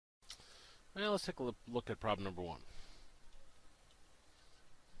Now let's take a look at problem number 1.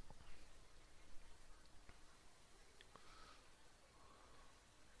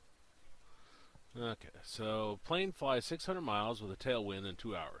 Okay, so plane flies 600 miles with a tailwind in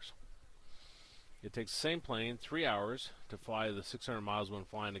 2 hours. It takes the same plane 3 hours to fly the 600 miles when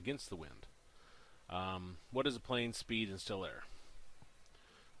flying against the wind. What is the plane's speed in still air?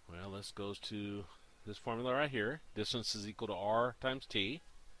 Well, this goes to this formula right here. Distance is equal to r times t.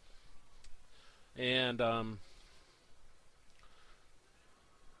 And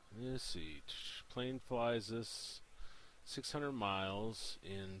let's see. Plane flies this 600 miles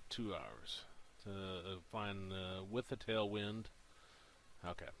in 2 hours. To find with the tailwind.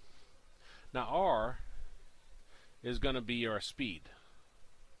 Okay. Now r is going to be our speed.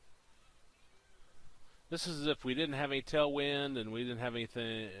 This is if we didn't have any tailwind and we didn't have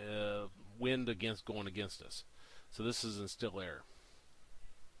anything wind going against us. So this is in still air.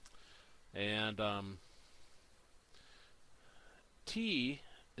 And T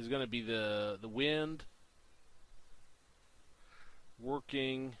is going to be the wind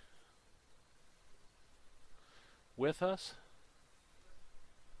working with us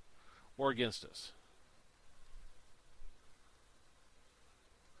or against us.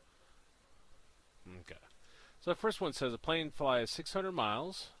 Okay. So the first one says a plane flies 600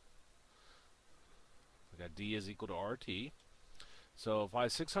 miles. We got D is equal to RT. So it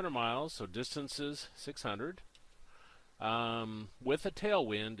flies 600 miles, so distance is 600, with a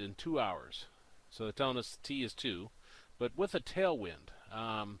tailwind in 2 hours. So they're telling us T is 2, but with a tailwind.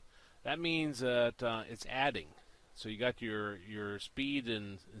 That means that it's adding. So you got your speed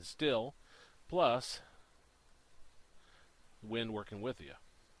in still, plus wind working with you.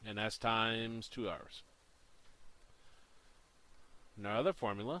 And that's times 2 hours. Now, our other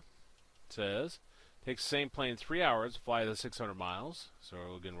formula says takes the same plane 3 hours to fly the 600 miles.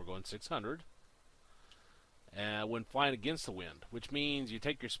 So again, we're going 600. When flying against the wind, which means you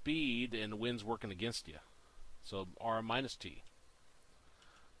take your speed and the wind's working against you. So r minus t.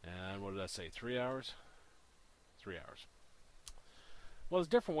 And what did I say? 3 hours? 3 hours. Well, there's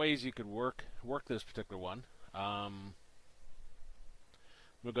different ways you could work this particular one.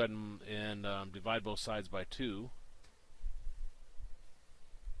 We'll go ahead and divide both sides by 2.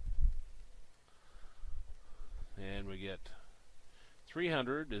 And we get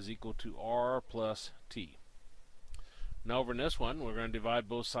 300 is equal to r plus t. Now over in this one, we're going to divide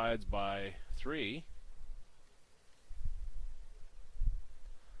both sides by 3.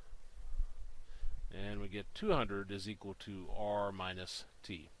 And we get 200 is equal to r minus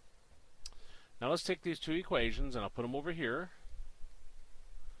t. Now let's take these two equations and I'll put them over here.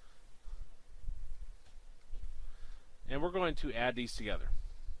 And we're going to add these together.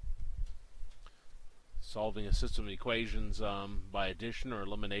 Solving a system of equations by addition or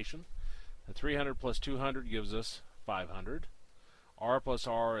elimination. The 300 plus 200 gives us 500. R plus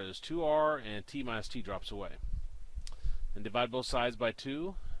R is 2R, and T minus T drops away. And divide both sides by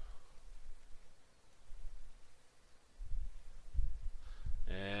 2.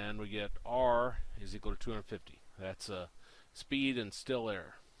 And we get R is equal to 250. That's speed in still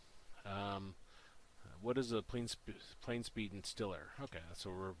air. What is the plane speed in still air? Okay, that's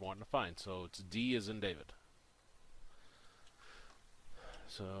what we're wanting to find. So it's D as in David.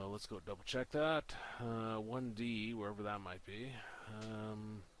 So let's go double check that. 1D, wherever that might be.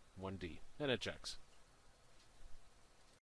 1D. And it checks.